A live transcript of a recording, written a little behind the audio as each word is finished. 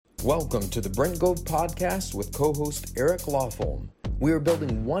Welcome to the Brent Gove Podcast with co-host Eric Lofholm. We are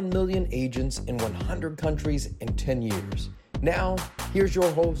building 1 million agents in 100 countries in 10 years. Now, here's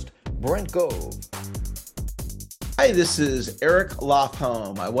your host, Brent Gove. Hi, this is Eric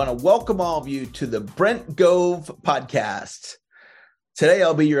Lofholm. I want to welcome all of you to the Brent Gove Podcast. Today,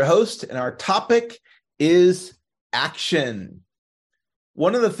 I'll be your host, and our topic is action.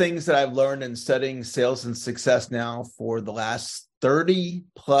 One of the things that I've learned in studying sales and success now for the last 30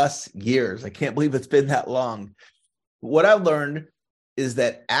 plus years, I can't believe it's been that long. What I've learned is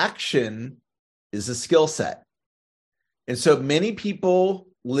that action is a skill set. And so many people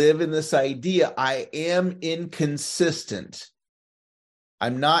live in this idea, I am inconsistent.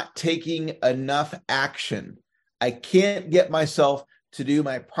 I'm not taking enough action. I can't get myself to do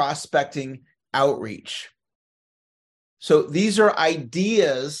my prospecting outreach. So these are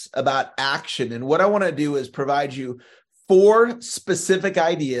ideas about action. And what I want to do is provide you 4 specific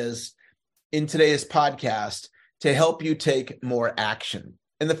ideas in today's podcast to help you take more action.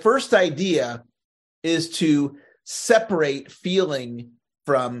 And the first idea is to separate feeling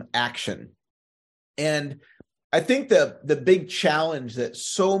from action. And I think the big challenge that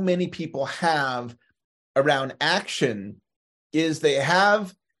so many people have around action is they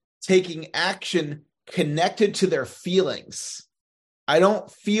have taking action connected to their feelings. I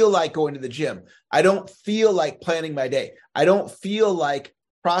don't feel like going to the gym. I don't feel like planning my day. I don't feel like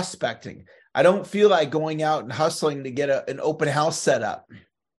prospecting. I don't feel like going out and hustling to get an open house set up.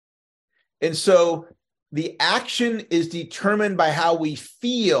 And so the action is determined by how we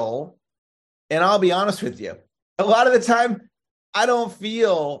feel. And I'll be honest with you, a lot of the time, I don't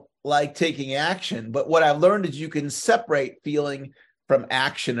feel like taking action. But what I've learned is you can separate feeling from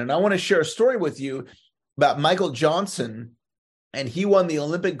action. And I want to share a story with you about Michael Johnson. And he won the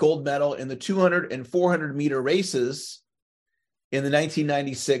Olympic gold medal in the 200 and 400 meter races in the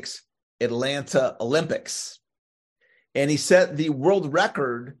 1996 Atlanta Olympics. And he set the world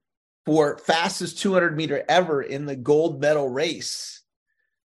record for fastest 200 meter ever in the gold medal race.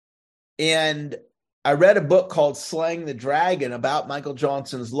 And I read a book called Slaying the Dragon about Michael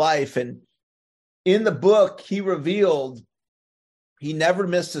Johnson's life. And in the book, he revealed he never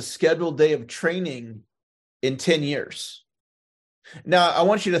missed a scheduled day of training in 10 years. Now, I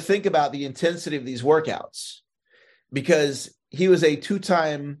want you to think about the intensity of these workouts because he was a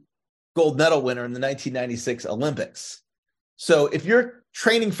 2-time gold medal winner in the 1996 Olympics. So if you're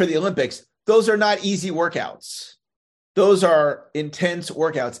training for the Olympics, those are not easy workouts. Those are intense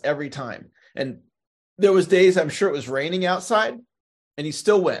workouts every time. And there was days, I'm sure it was raining outside, and he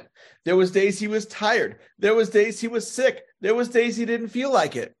still went. There was days he was tired. There was days he was sick. There was days he didn't feel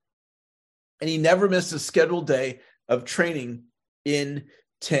like it. And he never missed a scheduled day of training in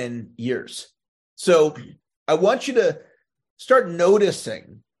 10 years. So I want you to start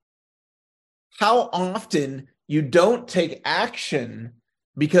noticing how often you don't take action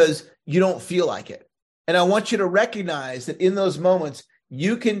because you don't feel like it. And I want you to recognize that in those moments,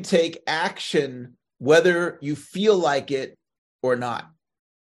 you can take action whether you feel like it or not.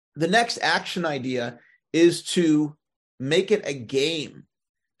 The next action idea is to make it a game.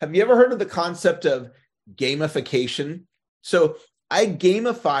 Have you ever heard of the concept of gamification? So I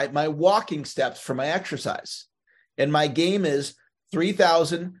gamify my walking steps for my exercise. And my game is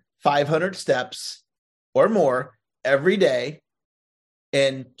 3,500 steps or more every day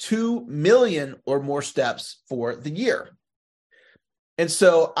and 2 million or more steps for the year. And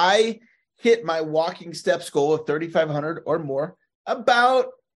so I hit my walking steps goal of 3,500 or more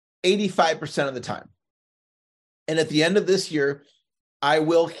about 85% of the time. And at the end of this year, I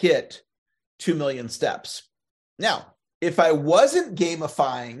will hit 2 million steps. Now, if I wasn't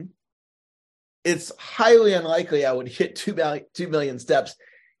gamifying, it's highly unlikely I would hit 2 million steps,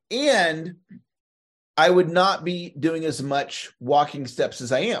 and I would not be doing as much walking steps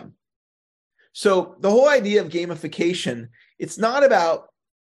as I am. So the whole idea of gamification, it's not about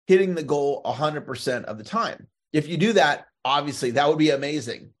hitting the goal 100% of the time. If you do that, obviously, that would be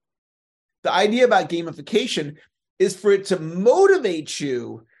amazing. The idea about gamification is for it to motivate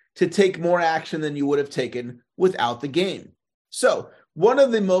you to take more action than you would have taken without the game. So one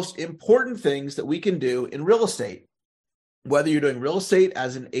of the most important things that we can do in real estate, whether you're doing real estate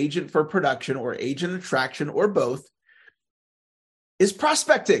as an agent for production or agent attraction or both, is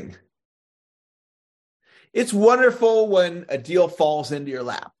prospecting. It's wonderful when a deal falls into your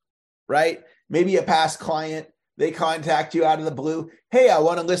lap, right? Maybe a past client, they contact you out of the blue. Hey, I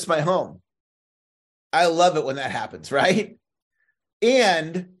want to list my home. I love it when that happens, right?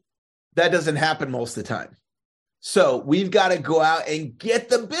 And that doesn't happen most of the time. So we've got to go out and get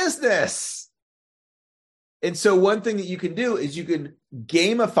the business. And so one thing that you can do is you can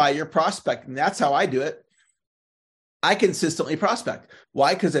gamify your prospecting. That's how I do it. I consistently prospect.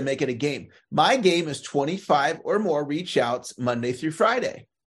 Why? Because I make it a game. My game is 25 or more reach outs Monday through Friday.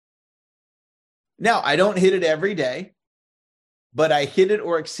 Now, I don't hit it every day, but I hit it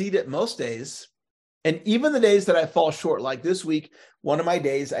or exceed it most days. And even the days that I fall short, like this week, one of my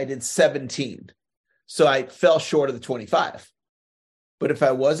days I did 17. So I fell short of the 25. But if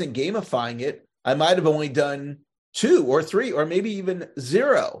I wasn't gamifying it, I might have only done 2 or 3 or maybe even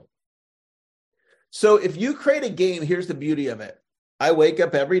 0. So if you create a game, here's the beauty of it. I wake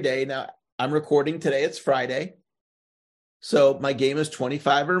up every day. Now I'm recording today. It's Friday. So my game is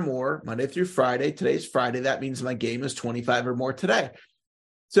 25 or more Monday through Friday. Today's Friday. That means my game is 25 or more today.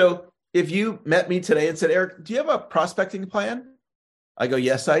 So if you met me today and said, Eric, do you have a prospecting plan? I go,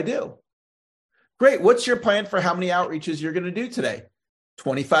 yes, I do. Great. What's your plan for how many outreaches you're going to do today?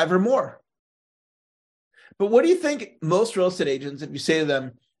 25 or more. But what do you think most real estate agents, if you say to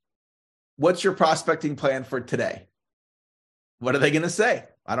them, what's your prospecting plan for today? What are they going to say?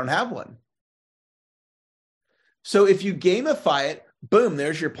 I don't have one. So if you gamify it, boom,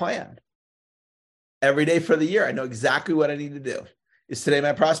 there's your plan. Every day for the year, I know exactly what I need to do. Is today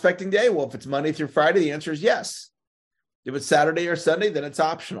my prospecting day? Well, if it's Monday through Friday, the answer is yes. If it's Saturday or Sunday, then it's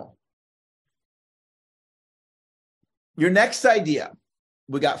optional. Your next idea.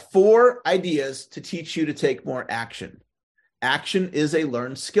 We got 4 ideas to teach you to take more action. Action is a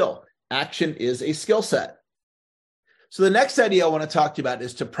learned skill. Action is a skill set. So the next idea I want to talk to you about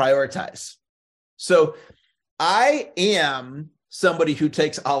is to prioritize. So I am somebody who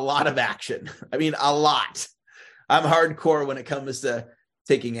takes a lot of action. I mean, a lot. I'm hardcore when it comes to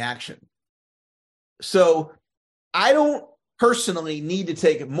taking action. So I don't personally need to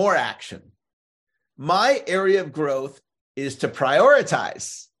take more action. My area of growth is to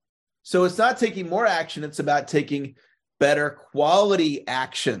prioritize. So it's not taking more action. It's about taking better quality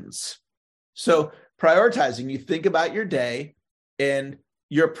actions. So prioritizing, you think about your day and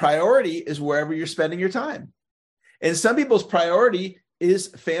your priority is wherever you're spending your time. And some people's priority is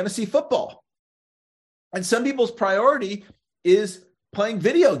fantasy football. And some people's priority is playing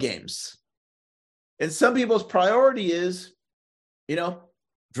video games. And some people's priority is,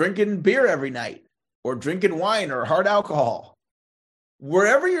 drinking beer every night or drinking wine or hard alcohol.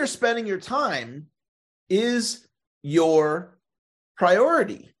 Wherever you're spending your time is your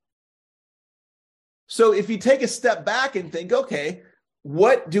priority. So if you take a step back and think, okay,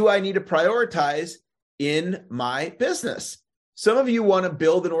 what do I need to prioritize in my business? Some of you want to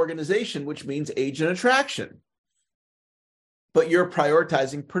build an organization, which means agent attraction, but you're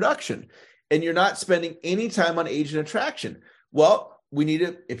prioritizing production and you're not spending any time on agent attraction. Well,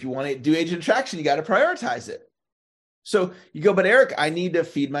 if you want to do agent attraction, you got to prioritize it. So you go, but Eric, I need to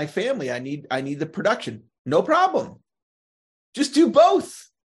feed my family. I need the production. No problem. Just do both.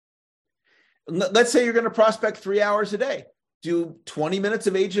 Let's say you're going to prospect 3 hours a day. Do 20 minutes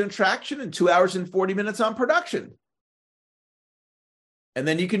of agent attraction and 2 hours and 40 minutes on production. And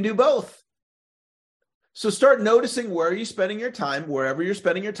then you can do both. So start noticing where you're spending your time. Wherever you're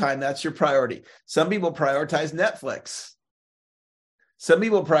spending your time, that's your priority. Some people prioritize Netflix. Some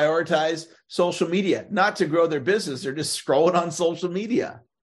people prioritize social media, not to grow their business. They're just scrolling on social media.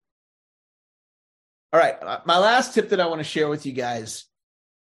 All right. My last tip that I want to share with you guys,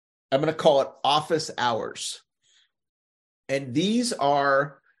 I'm going to call it office hours. And these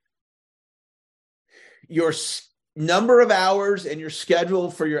are your number of hours and your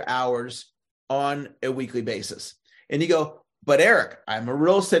schedule for your hours on a weekly basis. And you go, but Eric, I'm a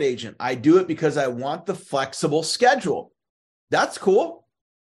real estate agent. I do it because I want the flexible schedule. That's cool.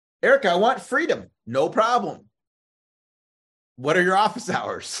 Eric, I want freedom. No problem. What are your office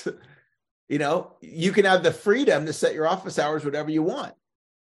hours? You can have the freedom to set your office hours whatever you want.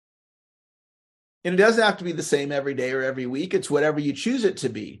 And it doesn't have to be the same every day or every week. It's whatever you choose it to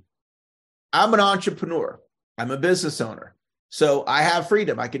be. I'm an entrepreneur. I'm a business owner. So I have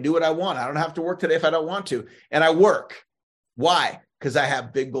freedom. I can do what I want. I don't have to work today if I don't want to. And I work. Why? Because I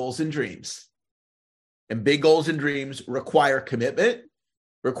have big goals and dreams. And big goals and dreams require commitment,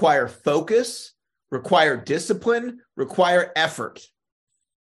 require focus, require discipline, require effort.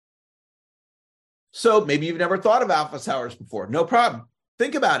 So maybe you've never thought of office hours before. No problem.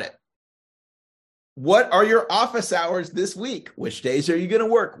 Think about it. What are your office hours this week? Which days are you going to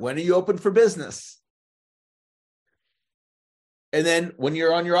work? When are you open for business? And then when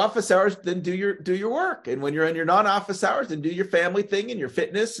you're on your office hours, then do your work. And when you're in your non-office hours, then do your family thing and your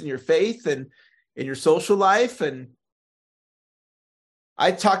fitness and your faith and in your social life. And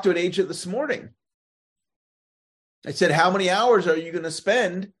I talked to an agent this morning. I said, how many hours are you going to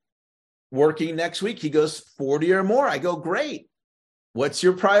spend working next week. He goes 40 or more. I go, great. What's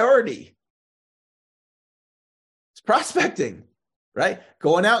your priority? It's prospecting, right?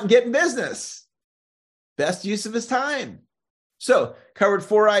 Going out and getting business. Best use of his time. So covered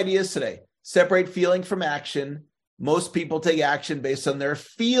 4 ideas today. Separate feeling from action. Most people take action based on their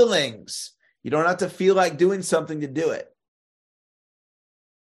feelings. You don't have to feel like doing something to do it.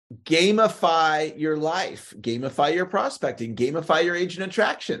 Gamify your life. Gamify your prospecting. Gamify your agent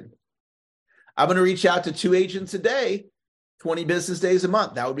attraction. I'm going to reach out to 2 agents a day, 20 business days a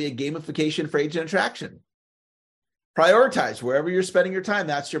month. That would be a gamification for agent attraction. Prioritize wherever you're spending your time.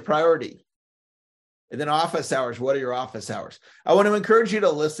 That's your priority. And then office hours. What are your office hours? I want to encourage you to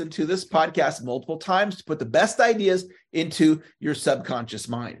listen to this podcast multiple times to put the best ideas into your subconscious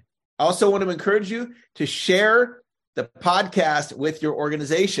mind. I also want to encourage you to share the podcast with your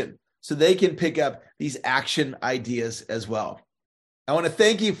organization so they can pick up these action ideas as well. I want to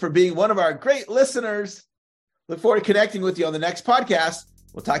thank you for being one of our great listeners. Look forward to connecting with you on the next podcast.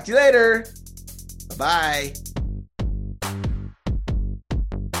 We'll talk to you later. Bye-bye.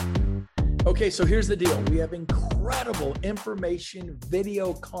 Okay, so here's the deal. We have incredible information,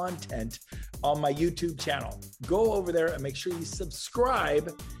 video content on my YouTube channel. Go over there and make sure you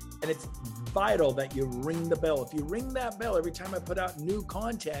subscribe. And it's vital that you ring the bell. If you ring that bell every time I put out new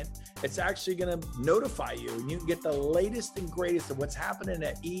content, it's actually going to notify you and you can get the latest and greatest of what's happening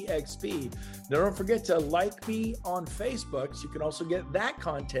at EXP. Now, don't forget to like me on Facebook so you can also get that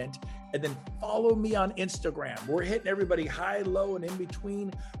content, and then follow me on Instagram. We're hitting everybody high, low, and in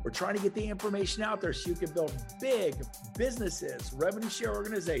between. We're trying to get the information out there so you can build big businesses, revenue share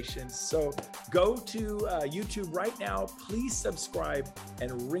organizations. So go to YouTube right now. Please subscribe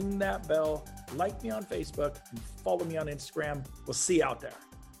and ring that bell. Like me on Facebook and follow me on Instagram. We'll see you out there.